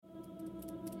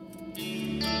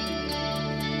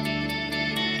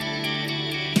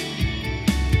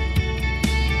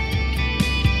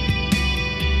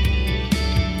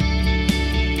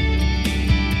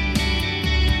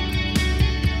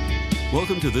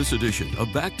Welcome to this edition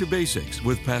of Back to Basics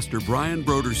with Pastor Brian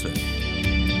Broderson.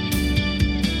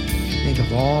 Think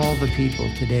of all the people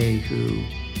today who,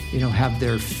 have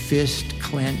their fist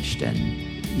clenched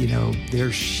and,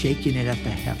 they're shaking it at the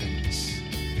heavens.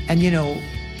 And,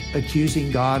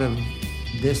 accusing God of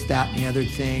this, that, and the other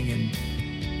thing.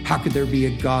 And how could there be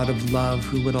a God of love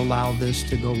who would allow this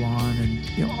to go on?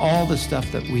 And, all the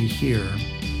stuff that we hear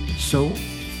so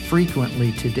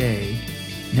frequently today.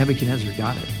 Nebuchadnezzar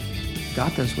got it.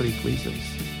 God does what he pleases.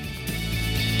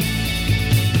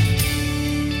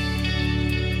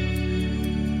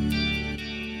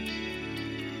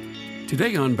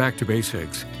 Today on Back to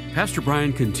Basics, Pastor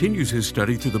Brian continues his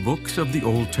study through the books of the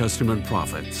Old Testament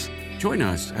prophets. Join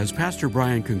us as Pastor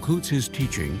Brian concludes his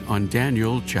teaching on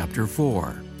Daniel chapter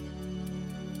 4.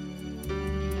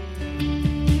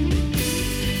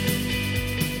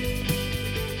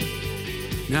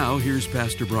 Now, here's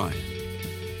Pastor Brian.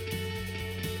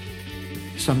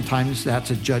 Sometimes that's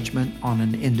a judgment on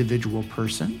an individual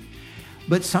person,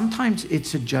 but sometimes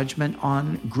it's a judgment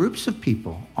on groups of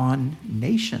people, on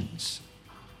nations.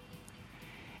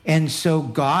 And so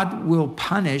God will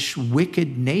punish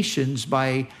wicked nations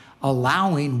by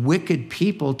allowing wicked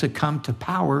people to come to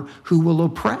power who will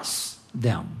oppress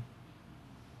them.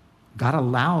 God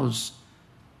allows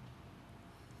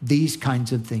these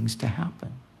kinds of things to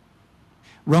happen.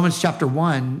 Romans chapter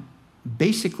 1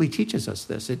 basically teaches us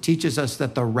this. It teaches us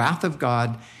that the wrath of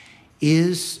God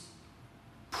is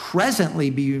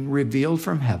presently being revealed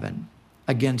from heaven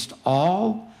against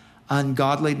all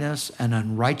ungodliness and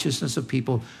unrighteousness of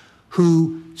people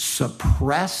who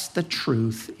suppress the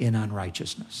truth in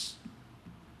unrighteousness.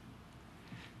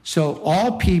 So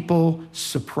all people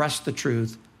suppress the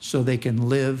truth so they can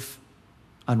live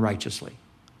unrighteously.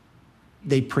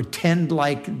 They pretend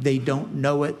like they don't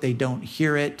know it, they don't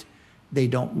hear it, they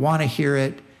don't want to hear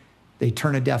it. They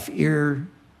turn a deaf ear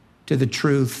to the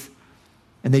truth,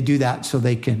 and they do that so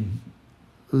they can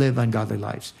live ungodly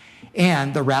lives.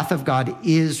 And the wrath of God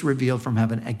is revealed from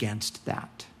heaven against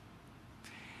that.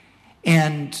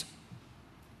 And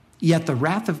yet the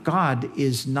wrath of God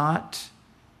is not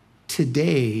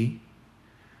today,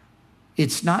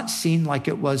 it's not seen like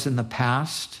it was in the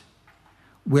past,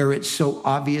 where it's so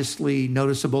obviously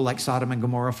noticeable, like Sodom and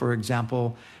Gomorrah, for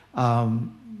example.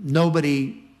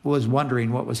 Nobody was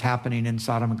wondering what was happening in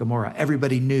Sodom and Gomorrah.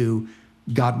 Everybody knew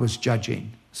God was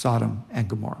judging Sodom and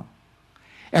Gomorrah.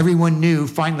 Everyone knew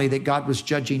finally that God was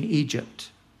judging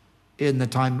Egypt in the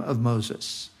time of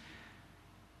Moses.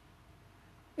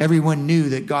 Everyone knew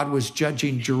that God was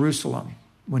judging Jerusalem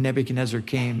when Nebuchadnezzar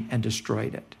came and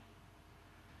destroyed it.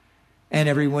 And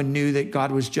everyone knew that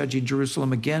God was judging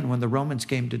Jerusalem again when the Romans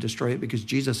came to destroy it, because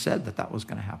Jesus said that that was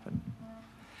going to happen.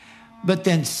 But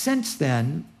then since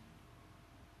then,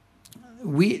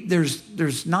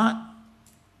 there's not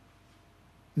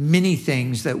many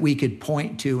things that we could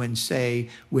point to and say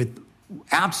with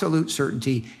absolute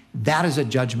certainty, that is a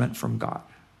judgment from God.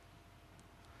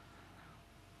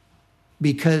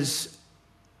 Because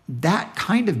that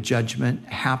kind of judgment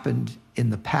happened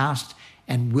in the past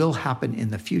and will happen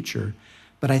in the future.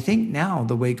 But I think now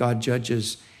the way God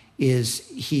judges is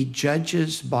he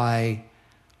judges by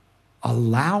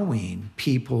allowing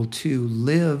people to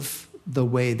live the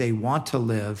way they want to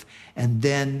live, and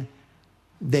then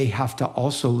they have to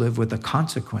also live with the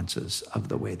consequences of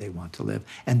the way they want to live.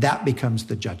 And that becomes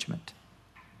the judgment.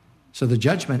 So the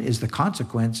judgment is the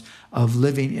consequence of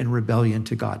living in rebellion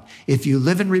to God. If you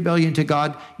live in rebellion to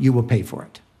God, you will pay for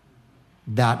it.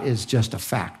 That is just a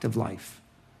fact of life.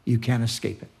 You can't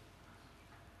escape it.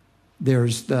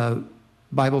 The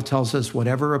Bible tells us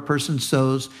whatever a person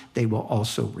sows, they will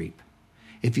also reap.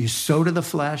 If you sow to the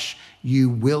flesh, you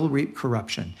will reap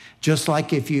corruption. Just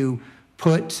like if you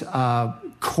put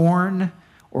corn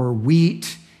or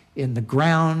wheat in the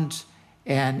ground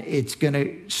and it's going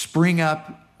to spring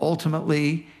up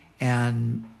ultimately,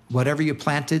 and whatever you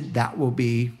planted, that will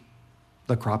be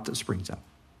the crop that springs up.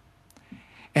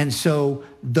 And so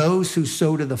those who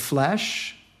sow to the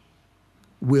flesh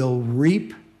will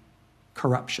reap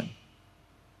corruption.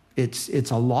 It's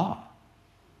a law.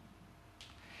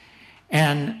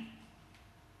 And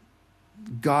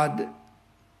God,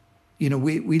 we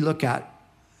look at,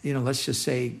 let's just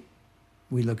say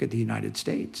we look at the United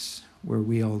States where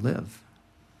we all live.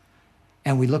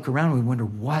 And we look around and we wonder,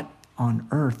 what on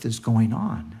earth is going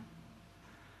on?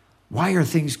 Why are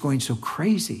things going so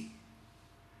crazy?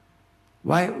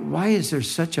 Why is there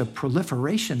such a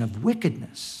proliferation of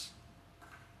wickedness?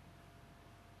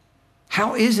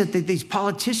 How is it that these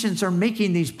politicians are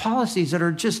making these policies that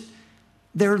are just,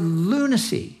 they're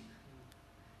lunacy?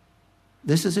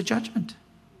 This is a judgment.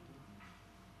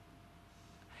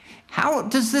 how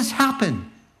does this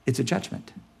happen? It's a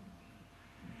judgment.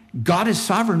 God is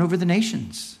sovereign over the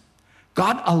nations.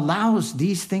 God allows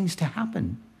these things to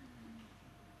happen.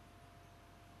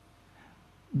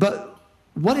 But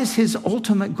what is his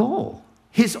ultimate goal?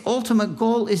 His ultimate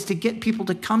goal is to get people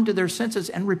to come to their senses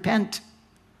and repent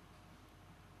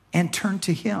and turn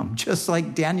to him. Just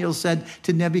like Daniel said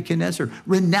to Nebuchadnezzar,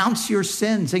 renounce your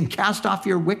sins and cast off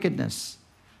your wickedness.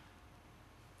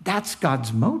 That's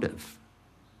God's motive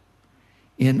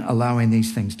in allowing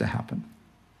these things to happen.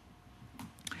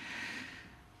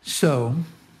 So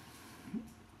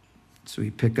we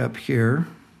pick up here.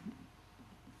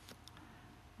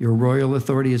 Your royal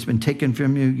authority has been taken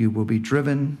from you. You will be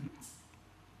driven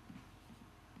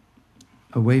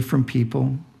away from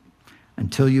people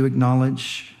until you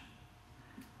acknowledge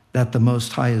that the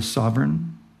Most High is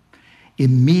sovereign.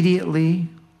 Immediately,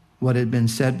 what had been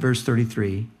said, verse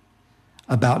 33,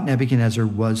 about Nebuchadnezzar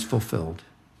was fulfilled.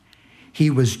 He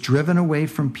was driven away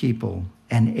from people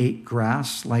and ate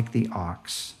grass like the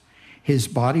ox. His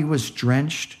body was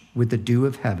drenched with the dew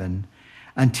of heaven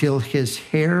until his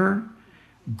hair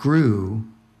grew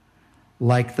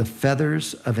like the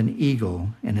feathers of an eagle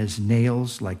and his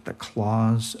nails like the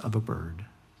claws of a bird.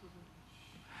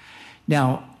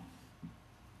 Now,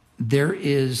 there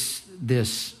is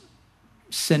this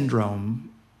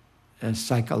syndrome, a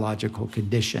psychological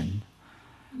condition.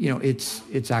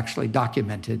 It's actually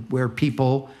documented where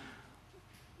people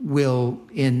will,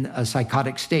 in a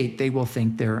psychotic state, they will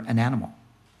think they're an animal.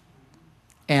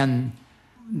 And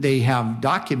they have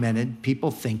documented people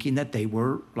thinking that they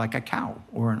were like a cow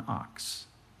or an ox.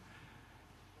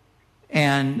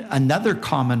 And another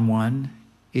common one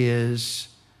is,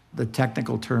 the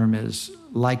technical term is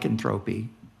lycanthropy,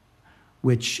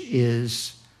 which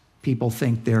is people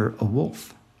think they're a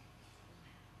wolf,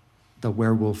 the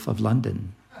werewolf of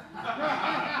London.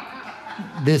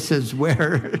 This is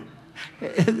where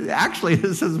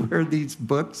these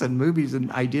books and movies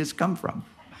and ideas come from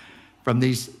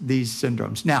these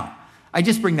syndromes. Now, I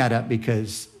just bring that up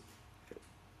because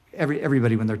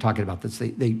everybody, when they're talking about this,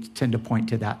 they tend to point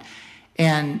to that.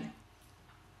 And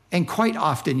quite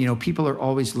often, people are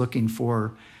always looking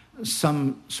for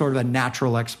some sort of a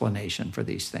natural explanation for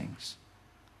these things.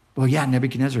 Well, yeah,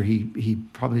 Nebuchadnezzar, he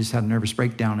probably just had a nervous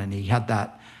breakdown and he had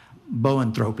that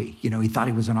boanthropy. He thought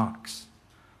he was an ox.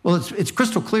 Well, it's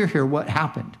crystal clear here what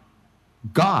happened.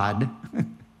 God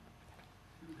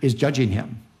is judging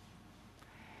him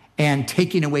and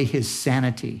taking away his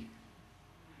sanity.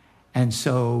 And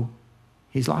so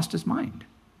he's lost his mind.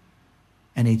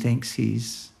 And he thinks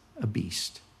he's a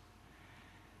beast.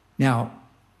 Now,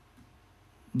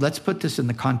 let's put this in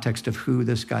the context of who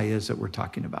this guy is that we're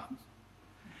talking about.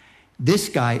 This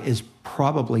guy is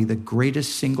probably the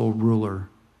greatest single ruler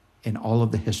in all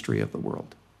of the history of the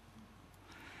world.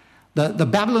 The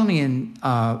Babylonian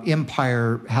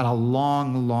Empire had a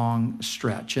long, long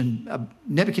stretch. And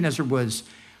Nebuchadnezzar was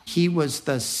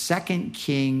the second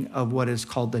king of what is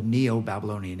called the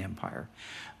Neo-Babylonian Empire.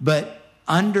 But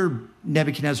under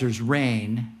Nebuchadnezzar's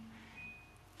reign,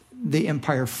 the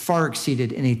empire far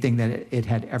exceeded anything that it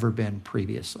had ever been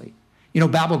previously.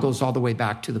 Babel goes all the way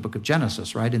back to the book of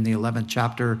Genesis, right? In the 11th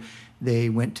chapter, they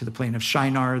went to the plain of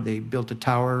Shinar. They built a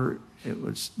tower. It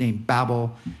was named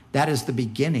Babel. That is the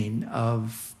beginning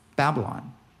of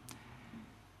Babylon.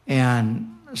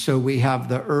 And so we have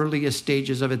the earliest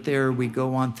stages of it there. We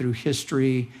go on through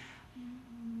history.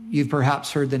 You've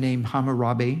perhaps heard the name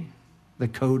Hammurabi, the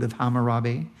Code of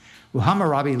Hammurabi. Well,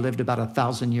 Hammurabi lived about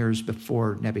 1,000 years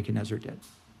before Nebuchadnezzar did.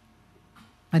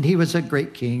 And he was a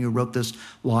great king who wrote this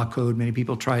law code. Many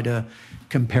people try to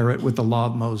compare it with the law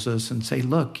of Moses and say,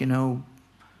 look,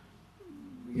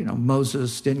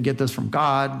 Moses didn't get this from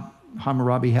God.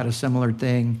 Hammurabi had a similar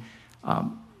thing.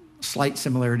 Slight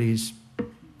similarities,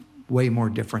 way more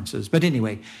differences. But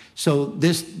anyway, so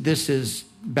this is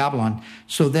Babylon.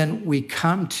 So then we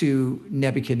come to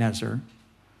Nebuchadnezzar,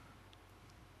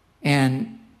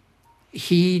 and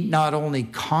he not only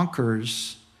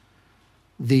conquers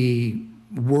the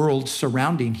world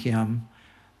surrounding him,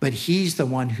 but he's the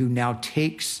one who now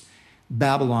takes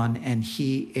Babylon and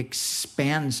he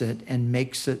expands it and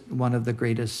makes it one of the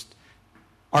greatest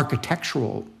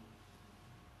architectural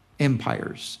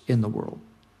empires in the world.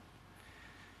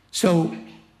 So,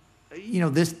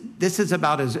 this is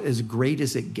about as great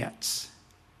as it gets.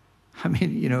 I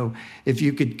mean, if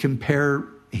you could compare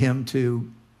him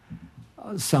to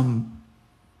some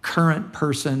current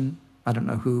person, I don't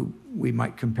know who we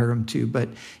might compare him to, but,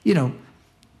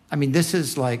 this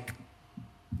is like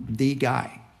the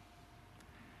guy.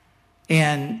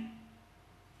 And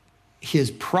his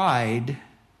pride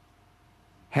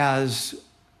has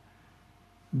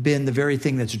been the very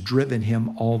thing that's driven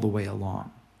him all the way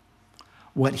along.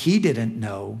 What he didn't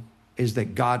know is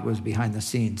that God was behind the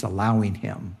scenes allowing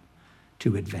him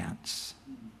to advance.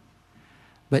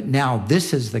 But now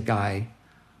this is the guy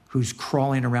who's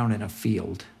crawling around in a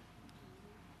field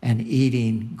and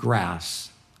eating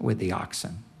grass with the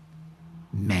oxen.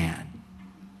 Man,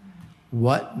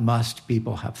 what must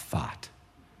people have thought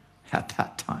at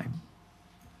that time?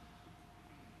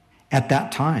 At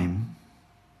that time,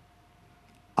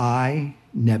 I,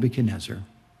 Nebuchadnezzar,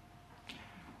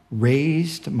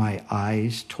 raised my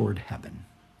eyes toward heaven.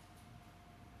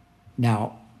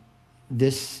 Now,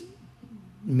 this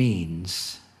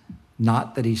means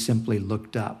not that he simply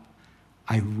looked up.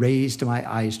 I raised my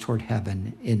eyes toward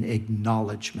heaven in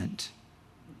acknowledgement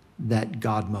that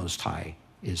God Most High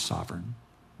is sovereign.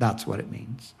 That's what it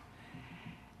means.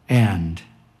 And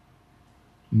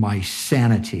my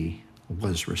sanity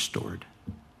was restored.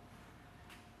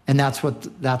 And that's what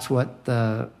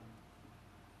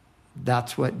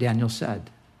Daniel said.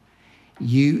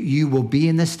 You will be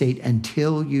in this state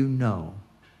until you know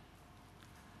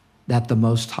that the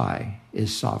Most High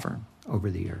is sovereign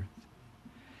over the earth.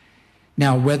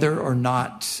 Now, whether or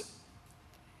not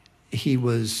he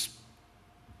was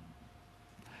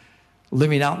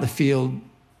living out in the field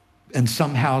and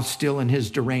somehow still in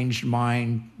his deranged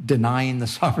mind denying the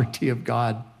sovereignty of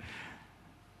God,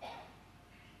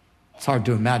 it's hard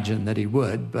to imagine that he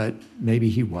would, but maybe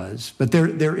he was. But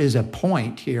there is a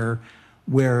point here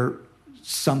where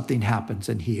something happens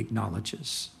and he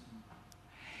acknowledges.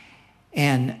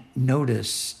 And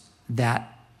notice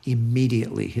that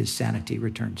immediately his sanity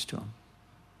returns to him.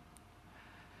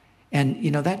 And,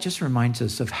 that just reminds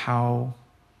us of how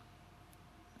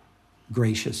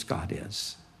gracious God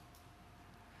is.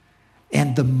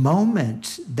 And the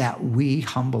moment that we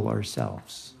humble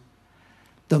ourselves,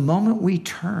 the moment we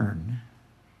turn,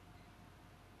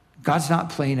 God's not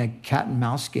playing a cat and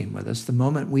mouse game with us. The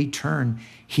moment we turn,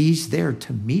 he's there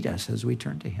to meet us as we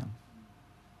turn to him.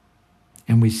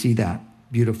 And we see that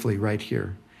beautifully right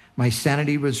here. My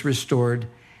sanity was restored.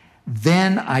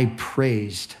 Then I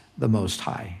praised the Most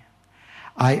High.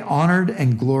 I honored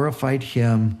and glorified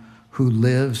him who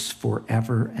lives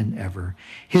forever and ever.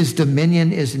 His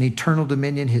dominion is an eternal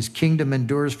dominion. His kingdom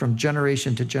endures from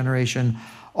generation to generation.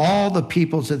 All the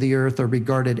peoples of the earth are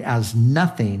regarded as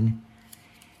nothing.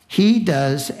 He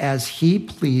does as he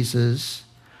pleases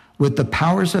with the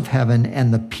powers of heaven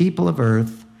and the people of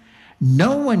earth.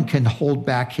 No one can hold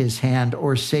back his hand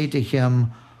or say to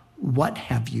him, "What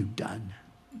have you done?"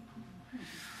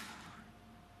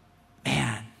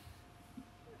 Man,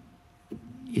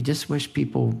 you just wish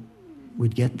people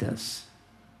would get this.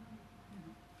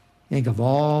 Think of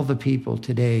all the people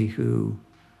today who,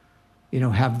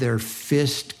 have their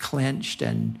fist clenched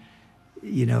and,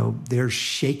 they're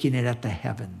shaking it at the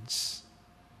heavens.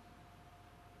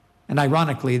 And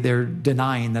ironically, they're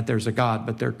denying that there's a God,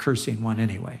 but they're cursing one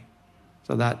anyway.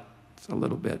 So that's a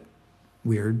little bit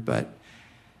weird, but,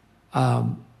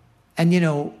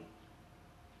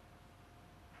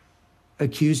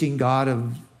 accusing God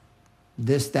of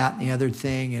this, that, and the other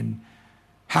thing, and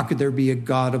how could there be a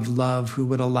God of love who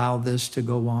would allow this to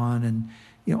go on? And,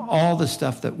 all the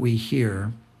stuff that we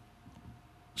hear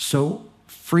so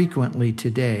frequently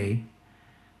today.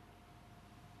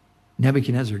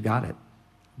 Nebuchadnezzar got it.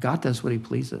 God does what he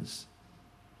pleases.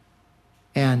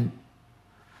 And,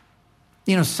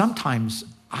 sometimes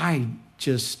I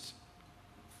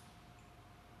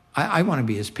want to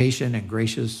be as patient and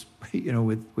gracious,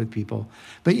 with people.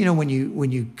 But, when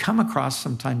you come across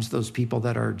sometimes those people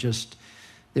that are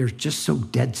they're just so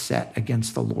dead set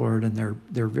against the Lord, and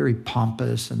they're very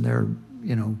pompous, and they're,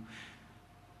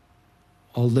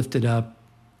 all lifted up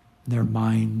in their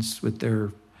minds with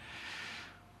their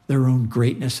own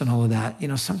greatness and all of that.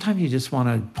 Sometimes you just want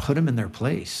to put them in their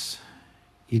place.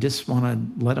 You just want to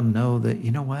let them know that,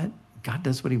 you know what? God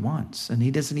does what he wants, and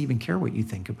he doesn't even care what you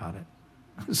think about it.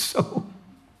 So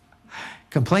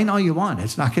complain all you want.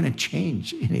 It's not going to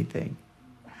change anything.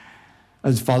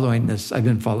 I've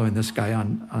been following this guy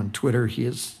on Twitter. I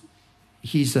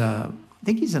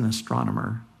think he's an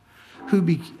astronomer.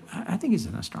 I think he's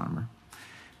an astronomer.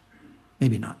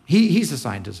 Maybe not. He's a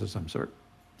scientist of some sort.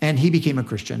 And he became a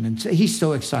Christian. And he's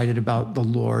so excited about the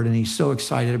Lord, and he's so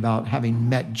excited about having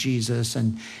met Jesus,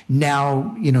 and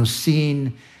now,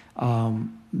 seeing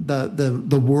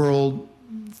the world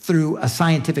through a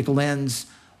scientific lens,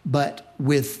 but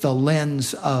with the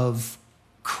lens of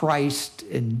Christ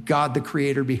and God the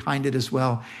Creator behind it as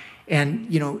well. And,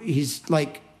 he's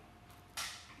like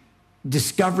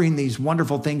discovering these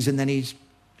wonderful things, and then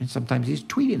sometimes he's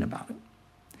tweeting about it.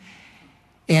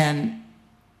 And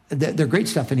they're great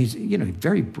stuff. And he's, a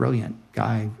very brilliant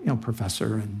guy,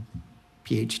 professor and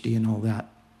PhD and all that.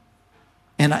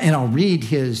 And I'll read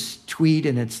his tweet,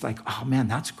 and it's like, oh man,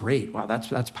 that's great. Wow,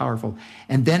 that's powerful.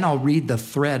 And then I'll read the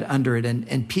thread under it,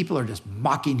 and people are just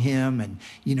mocking him, and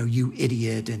you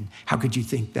idiot, and how could you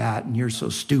think that? And you're so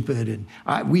stupid, and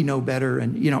we know better,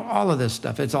 and all of this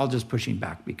stuff. It's all just pushing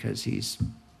back because he's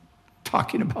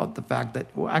talking about the fact that,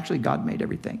 well, actually God made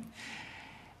everything.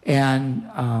 And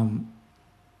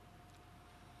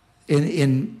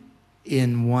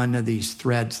in one of these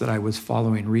threads that I was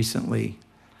following recently,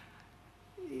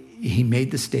 he made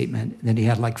the statement, and then he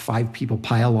had like 5 people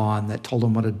pile on that told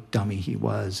him what a dummy he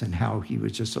was and how he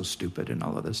was just so stupid and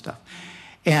all of this stuff.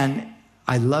 And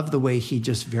I love the way he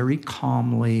just very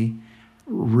calmly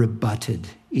rebutted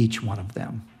each one of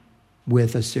them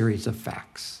with a series of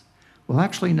facts. Well,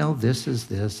 actually, no, this is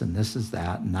this, and this is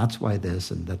that, and that's why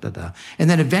this, and da-da-da. And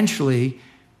then eventually,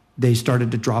 they started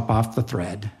to drop off the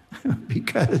thread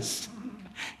because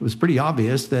it was pretty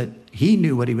obvious that he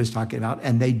knew what he was talking about,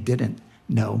 and they didn't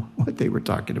know what they were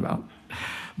talking about.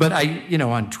 But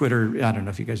on Twitter, I don't know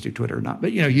if you guys do Twitter or not,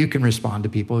 but you can respond to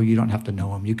people. You don't have to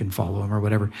know them. You can follow them or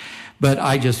whatever. But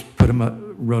I just wrote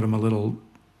him a little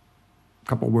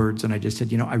couple words, and I just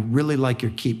said, I really like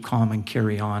your keep calm and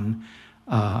carry on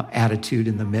attitude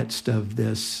in the midst of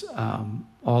this,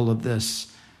 all of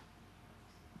this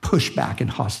pushback and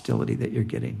hostility that you're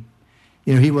getting.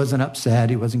 He wasn't upset.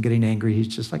 He wasn't getting angry. He's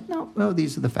just like, no,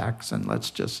 these are the facts, and let's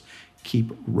just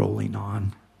keep rolling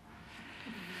on.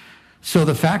 So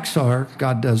the facts are,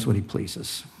 God does what he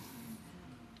pleases.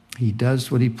 He does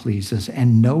what he pleases,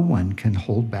 and no one can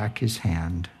hold back his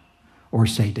hand or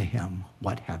say to him,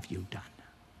 what have you done?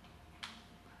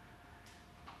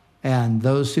 And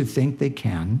those who think they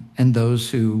can, and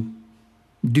those who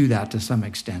do that to some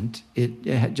extent,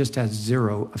 it just has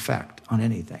zero effect on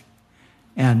anything.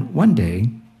 And one day,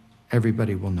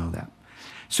 everybody will know that.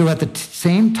 So at the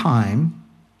same time,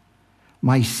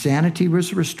 my sanity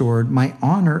was restored, my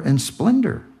honor and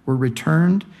splendor were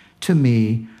returned to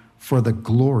me for the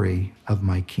glory of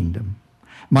my kingdom.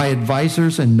 My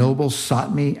advisors and nobles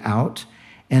sought me out,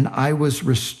 and I was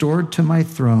restored to my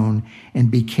throne and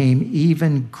became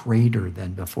even greater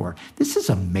than before. This is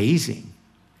amazing.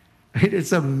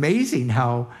 It's amazing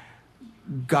how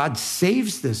God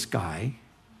saves this guy,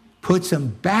 puts him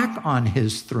back on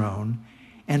his throne,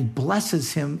 and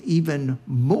blesses him even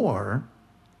more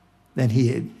than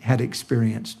he had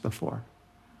experienced before.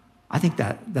 I think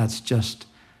it's just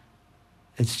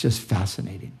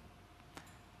fascinating.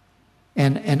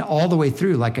 And all the way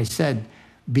through, like I said,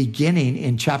 beginning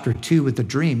in chapter 2 with the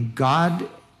dream,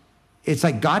 it's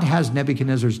like God has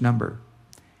Nebuchadnezzar's number.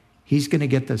 He's going to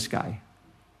get this guy.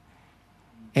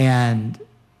 And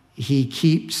he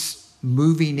keeps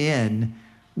moving in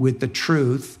with the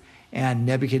truth, and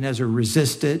Nebuchadnezzar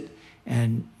resists it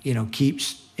and,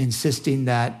 keeps insisting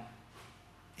that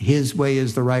his way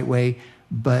is the right way,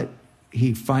 but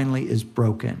he finally is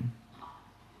broken.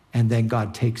 And then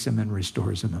God takes him and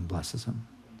restores him and blesses him.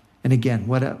 And again,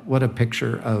 what a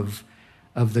picture of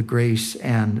the grace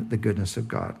and the goodness of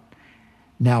God.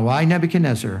 Now I,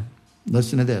 Nebuchadnezzar,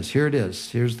 listen to this. Here it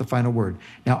is. Here's the final word.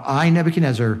 Now I,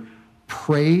 Nebuchadnezzar,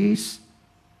 praise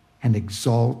and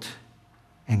exalt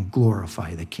and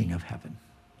glorify the King of heaven.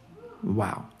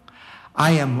 Wow.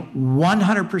 I am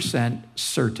 100%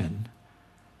 certain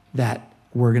that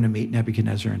we're going to meet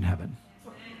Nebuchadnezzar in heaven.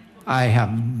 I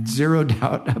have zero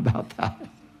doubt about that.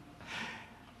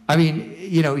 I mean,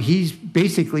 he's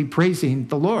basically praising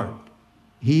the Lord.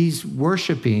 He's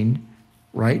worshiping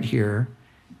right here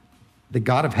the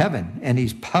God of heaven, and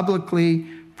he's publicly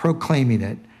proclaiming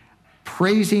it,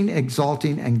 praising,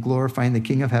 exalting, and glorifying the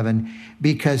King of heaven,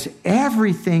 because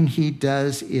everything he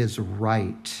does is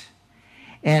right,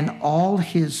 and all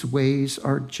his ways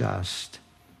are just.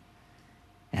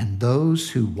 And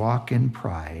those who walk in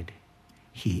pride,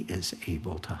 he is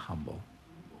able to humble.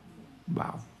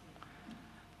 Wow.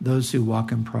 Those who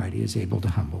walk in pride, he is able to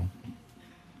humble.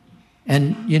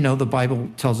 And, the Bible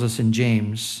tells us in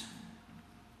James,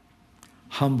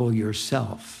 humble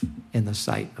yourself in the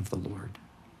sight of the Lord.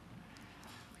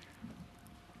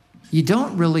 You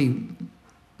don't really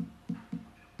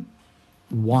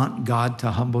want God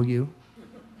to humble you.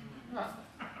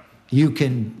 You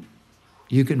can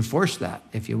force that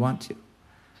if you want to.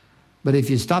 But if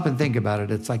you stop and think about it,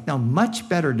 it's like, no, much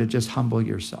better to just humble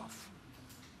yourself.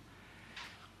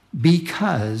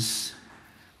 Because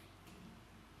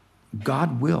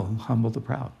God will humble the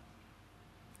proud.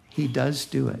 He does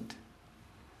do it.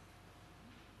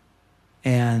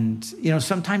 And,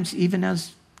 sometimes even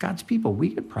as God's people, we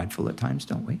get prideful at times,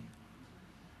 don't we?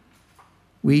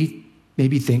 We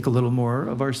maybe think a little more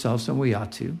of ourselves than we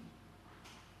ought to.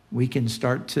 We can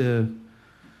start to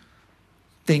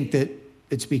think that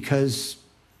it's because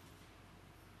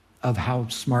of how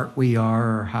smart we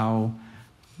are or how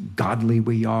godly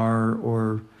we are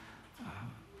or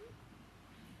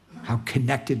how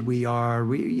connected we are.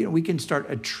 We can start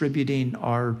attributing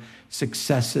our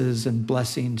successes and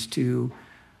blessings to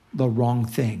the wrong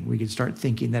thing. We can start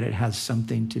thinking that it has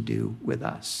something to do with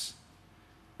us.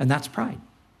 And that's pride.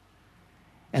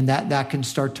 And that can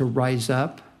start to rise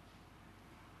up.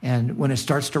 And when it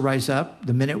starts to rise up,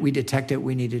 the minute we detect it,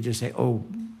 we need to just say, oh,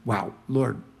 wow,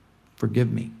 Lord,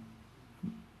 forgive me.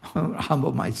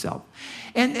 Humble myself.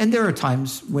 And there are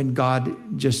times when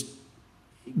God just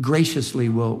graciously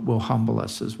will humble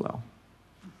us as well.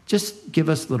 Just give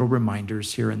us little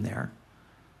reminders here and there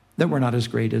that we're not as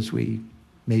great as we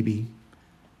maybe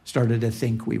started to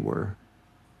think we were.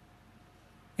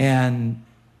 And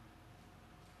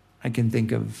I can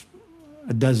think of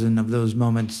a dozen of those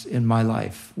moments in my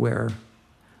life where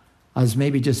I was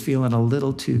maybe just feeling a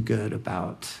little too good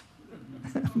about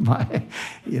my,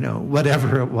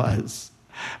 whatever it was.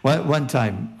 One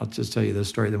time, I'll just tell you this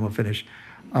story, then we'll finish.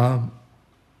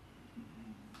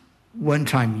 One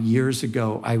time years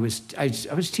ago, I was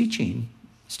teaching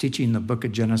the book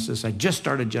of Genesis. I just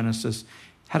started Genesis,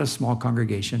 had a small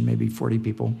congregation, maybe 40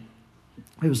 people.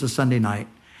 It was a Sunday night.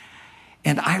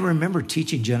 And I remember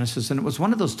teaching Genesis, and it was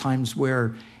one of those times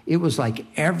where it was like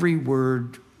every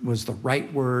word was the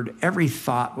right word, every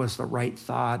thought was the right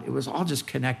thought. It was all just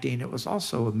connecting. It was all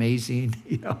so amazing.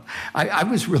 I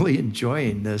was really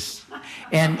enjoying this.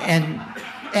 And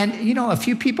a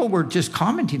few people were just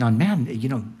commenting on, man,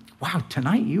 wow,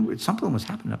 tonight something was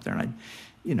happening up there. And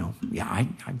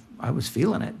I was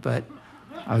feeling it, but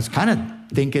I was kind of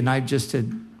thinking I just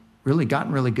had really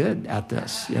gotten really good at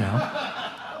this,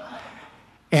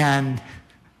 And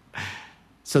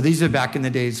so these are back in the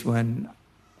days when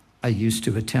I used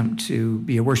to attempt to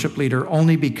be a worship leader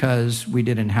only because we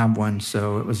didn't have one,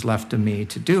 so it was left to me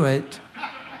to do it.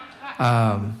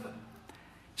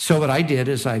 So what I did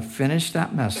is I finished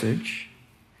that message,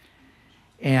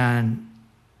 and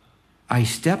I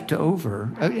stepped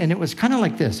over, and it was kind of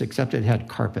like this, except it had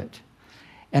carpet.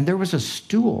 And there was a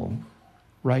stool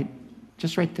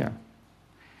just right there.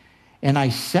 And I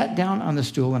sat down on the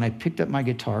stool and I picked up my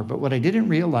guitar, but what I didn't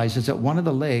realize is that one of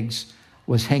the legs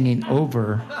was hanging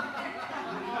over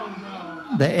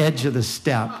the edge of the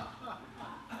step.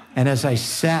 And as I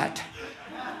sat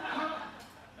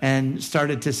and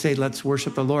started to say, let's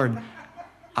worship the Lord,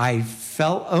 I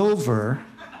fell over.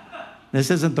 This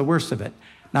isn't the worst of it.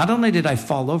 Not only did I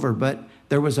fall over, but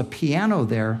there was a piano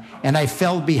there, and I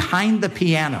fell behind the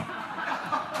piano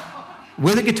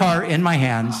with a guitar in my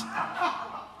hands.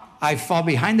 I fall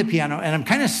behind the piano, and I'm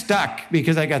kind of stuck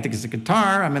because I got the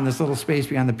guitar. I'm in this little space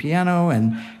behind the piano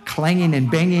and clanging and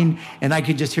banging, and I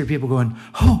could just hear people going,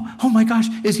 oh my gosh,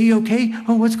 is he okay?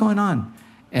 Oh, what's going on?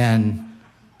 And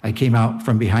I came out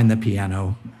from behind the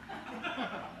piano,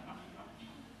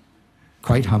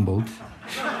 quite humbled,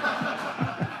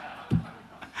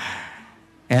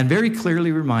 and very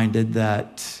clearly reminded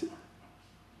that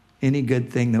any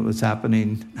good thing that was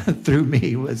happening through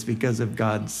me was because of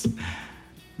God's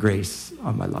grace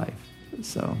on my life.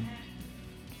 So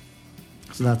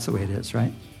that's the way it is,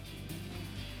 right?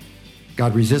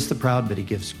 God resists the proud, but he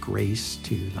gives grace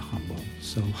to the humble.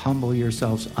 So humble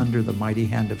yourselves under the mighty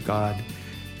hand of God,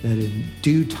 that in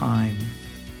due time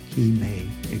he may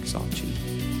exalt you.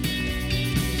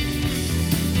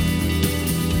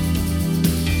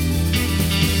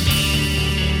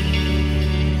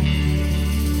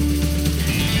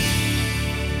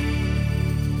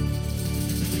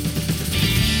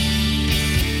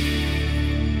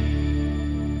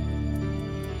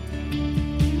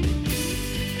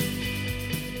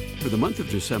 For the month of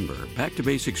December, Back to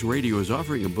Basics Radio is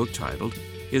offering a book titled,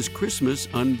 Is Christmas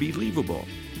Unbelievable?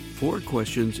 4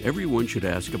 questions everyone should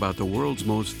ask about the world's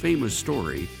most famous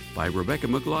story by Rebecca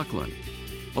McLaughlin.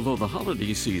 Although the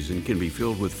holiday season can be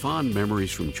filled with fond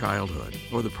memories from childhood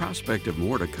or the prospect of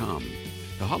more to come,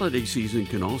 the holiday season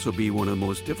can also be one of the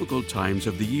most difficult times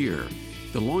of the year.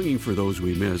 The longing for those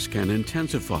we miss can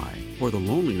intensify, or the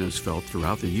loneliness felt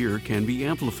throughout the year can be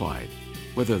amplified.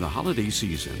 Whether the holiday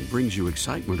season brings you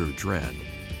excitement or dread,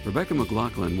 Rebecca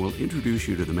McLaughlin will introduce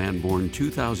you to the man born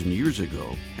 2,000 years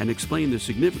ago and explain the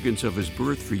significance of his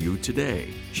birth for you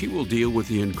today. She will deal with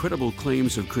the incredible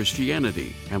claims of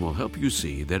Christianity and will help you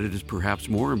see that it is perhaps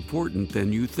more important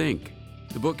than you think.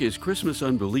 The book is Christmas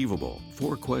Unbelievable,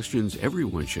 4 questions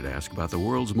everyone should ask about the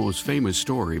world's most famous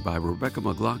story by Rebecca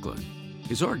McLaughlin,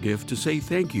 is our gift to say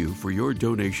thank you for your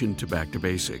donation to Back to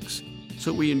Basics.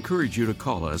 So we encourage you to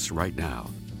call us right now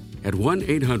at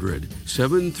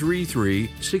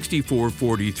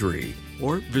 1-800-733-6443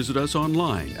 or visit us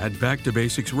online at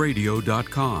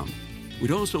backtobasicsradio.com.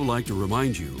 We'd also like to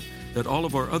remind you that all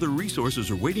of our other resources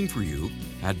are waiting for you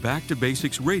at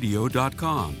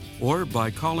backtobasicsradio.com or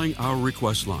by calling our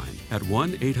request line at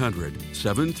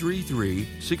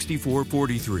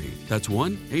 1-800-733-6443. That's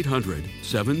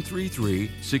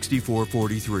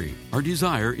 1-800-733-6443. Our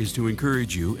desire is to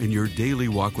encourage you in your daily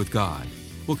walk with God.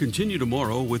 We'll continue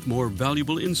tomorrow with more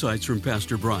valuable insights from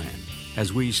Pastor Brian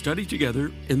as we study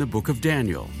together in the book of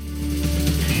Daniel.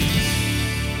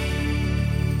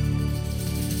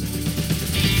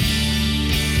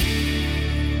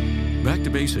 Back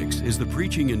to Basics is the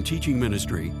preaching and teaching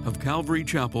ministry of Calvary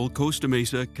Chapel, Costa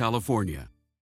Mesa, California.